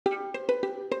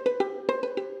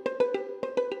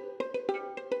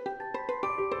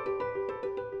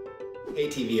Hey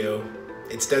TVO,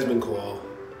 it's Desmond Cole,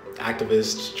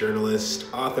 activist, journalist,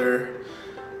 author,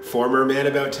 former man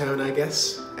about town, I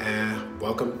guess.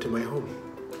 Welcome to my home.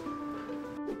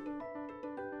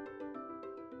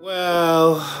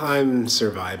 Well, I'm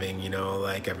surviving,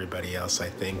 like everybody else, I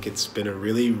think. It's been a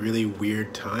really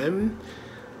weird time.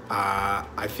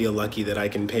 I feel lucky that I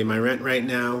can pay my rent right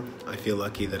now. I feel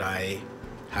lucky that I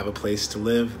have a place to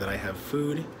live, that I have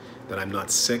food, that I'm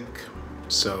not sick.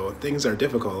 So things are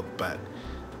difficult, but,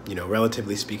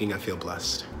 relatively speaking, I feel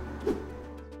blessed.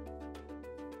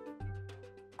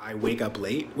 I wake up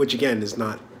late, which again is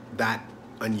not that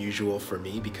unusual for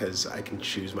me because I can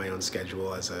choose my own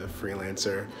schedule as a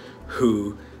freelancer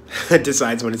who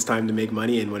decides when it's time to make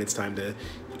money and when it's time to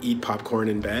eat popcorn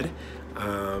in bed.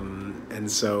 And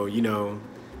so,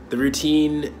 the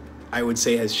routine I would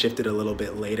say has shifted a little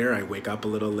bit later. I wake up a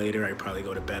little later. I probably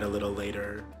go to bed a little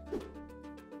later.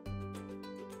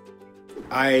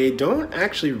 I don't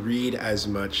actually read as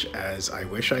much as I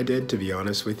wish I did, to be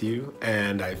honest with you,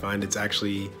 and I find it's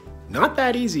actually not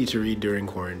that easy to read during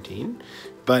quarantine,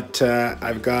 but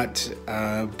I've got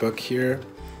a book here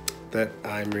that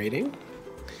I'm reading,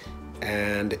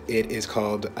 and it is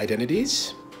called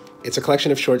Identities. It's a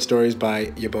collection of short stories by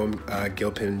Yabom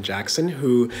Gilpin Jackson,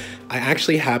 who I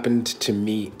actually happened to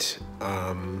meet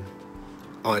on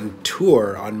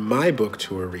tour, on my book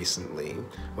tour recently,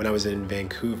 when I was in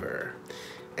Vancouver.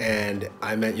 And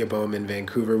I met Yabom in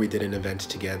Vancouver. We did an event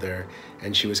together,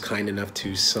 and she was kind enough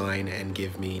to sign and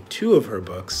give me 2 of her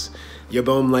books.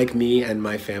 Yabom, like me and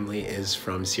my family, is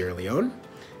from Sierra Leone.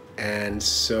 And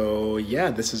so,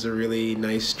 yeah, this is a really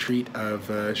nice treat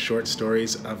of short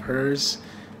stories of hers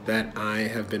that I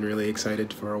have been really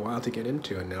excited for a while to get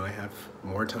into, and now I have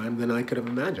more time than I could have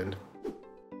imagined.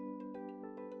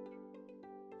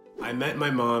 I met my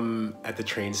mom at the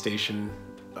train station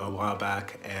a while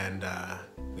back, and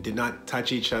we did not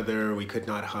touch each other, we could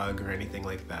not hug or anything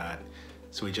like that,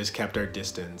 so we just kept our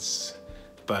distance.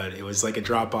 But it was like a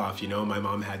drop-off, my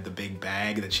mom had the big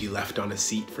bag that she left on a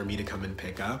seat for me to come and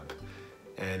pick up,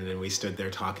 and then we stood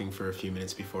there talking for a few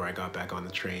minutes before I got back on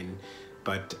the train.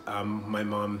 But my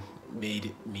mom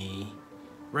made me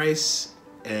rice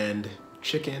and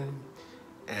chicken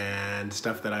and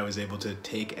stuff that I was able to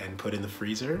take and put in the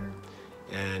freezer.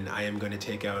 And I am going to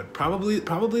take out probably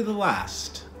the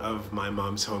last of my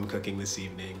mom's home cooking this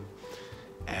evening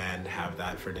and have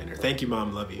that for dinner. Thank you,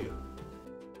 Mom. Love you.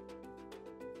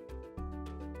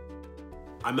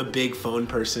 I'm a big phone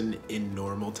person in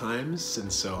normal times,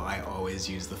 and so I always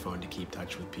use the phone to keep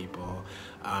touch with people,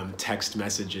 text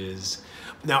messages.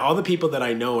 Now, all the people that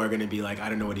I know are going to be like, I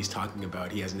don't know what he's talking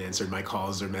about. He hasn't answered my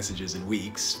calls or messages in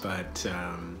weeks, but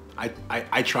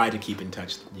I try to keep in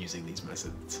touch using these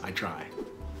methods. I try.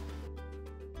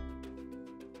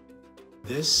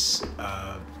 This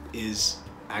is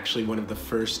actually one of the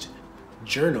first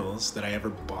journals that I ever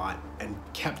bought and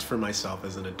kept for myself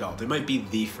as an adult. It might be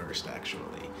the first,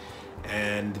 actually.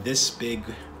 And this big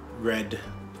red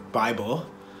Bible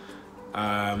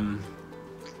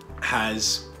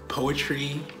has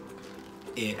poetry.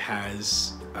 It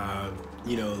has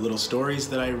little stories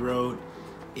that I wrote.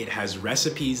 It has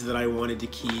recipes that I wanted to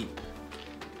keep.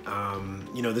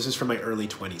 This is from my early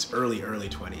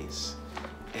 20s.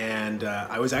 And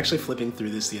I was actually flipping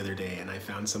through this the other day, and I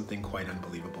found something quite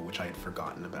unbelievable, which I had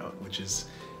forgotten about, which is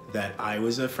that I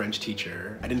was a French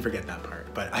teacher. I didn't forget that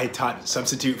part, but I taught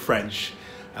substitute French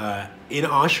in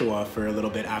Oshawa for a little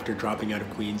bit after dropping out of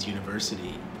Queen's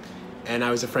University. And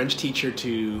I was a French teacher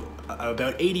to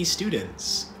about 80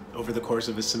 students over the course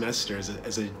of a semester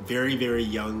as a very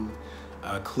young,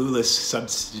 clueless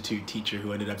substitute teacher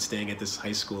who ended up staying at this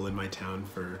high school in my town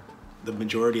for the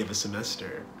majority of a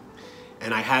semester.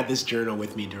 And I had this journal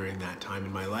with me during that time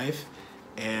in my life.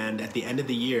 And at the end of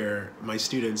the year, my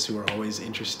students, who were always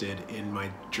interested in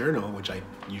my journal, which I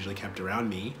usually kept around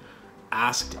me,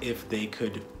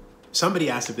 somebody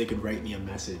asked if they could write me a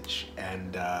message.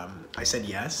 And I said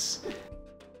yes.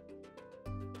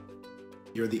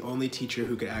 You're the only teacher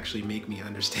who could actually make me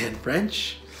understand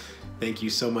French. Thank you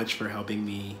so much for helping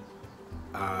me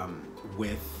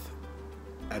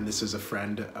and this is a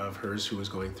friend of hers who was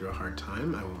going through a hard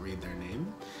time. I won't read their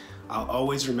name. I'll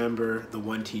always remember the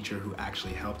one teacher who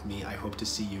actually helped me. I hope to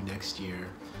see you next year.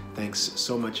 Thanks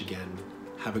so much again.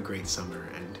 Have a great summer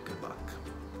and good luck.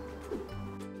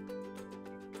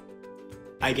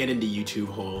 I get into YouTube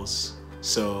holes.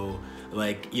 So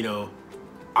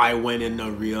I went in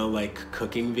a real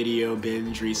cooking video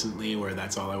binge recently where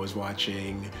that's all I was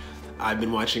watching. I've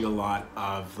been watching a lot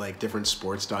of different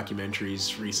sports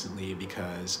documentaries recently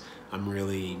because I'm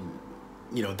really,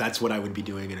 that's what I would be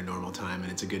doing in a normal time,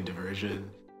 and it's a good diversion.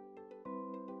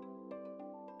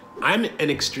 I'm an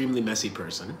extremely messy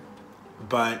person,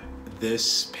 but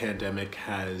this pandemic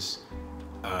has,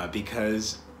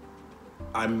 because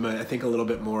I think, a little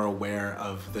bit more aware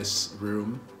of this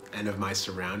room and of my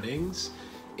surroundings,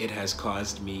 it has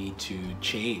caused me to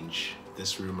change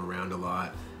this room around a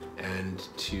lot and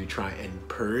to try and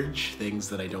purge things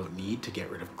that I don't need to get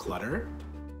rid of clutter.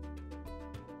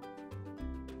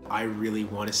 I really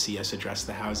want to see us address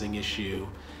the housing issue,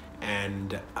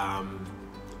 and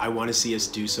I want to see us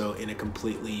do so in a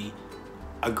completely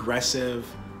aggressive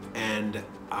and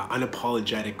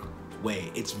unapologetic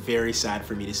way. It's very sad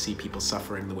for me to see people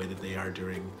suffering the way that they are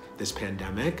during this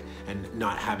pandemic and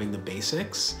not having the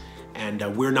basics, and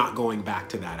we're not going back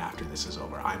to that after this is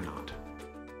over. I'm not.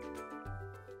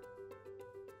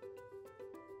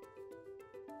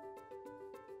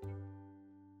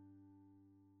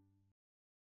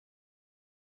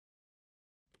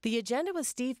 The Agenda with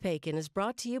Steve Paikin is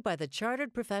brought to you by the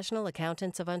Chartered Professional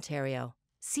Accountants of Ontario.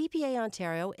 CPA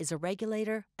Ontario is a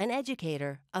regulator, an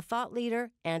educator, a thought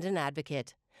leader, and an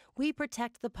advocate. We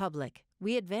protect the public.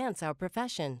 We advance our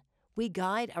profession. We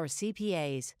guide our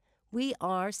CPAs. We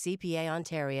are CPA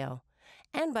Ontario.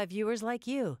 And by viewers like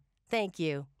you. Thank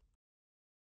you.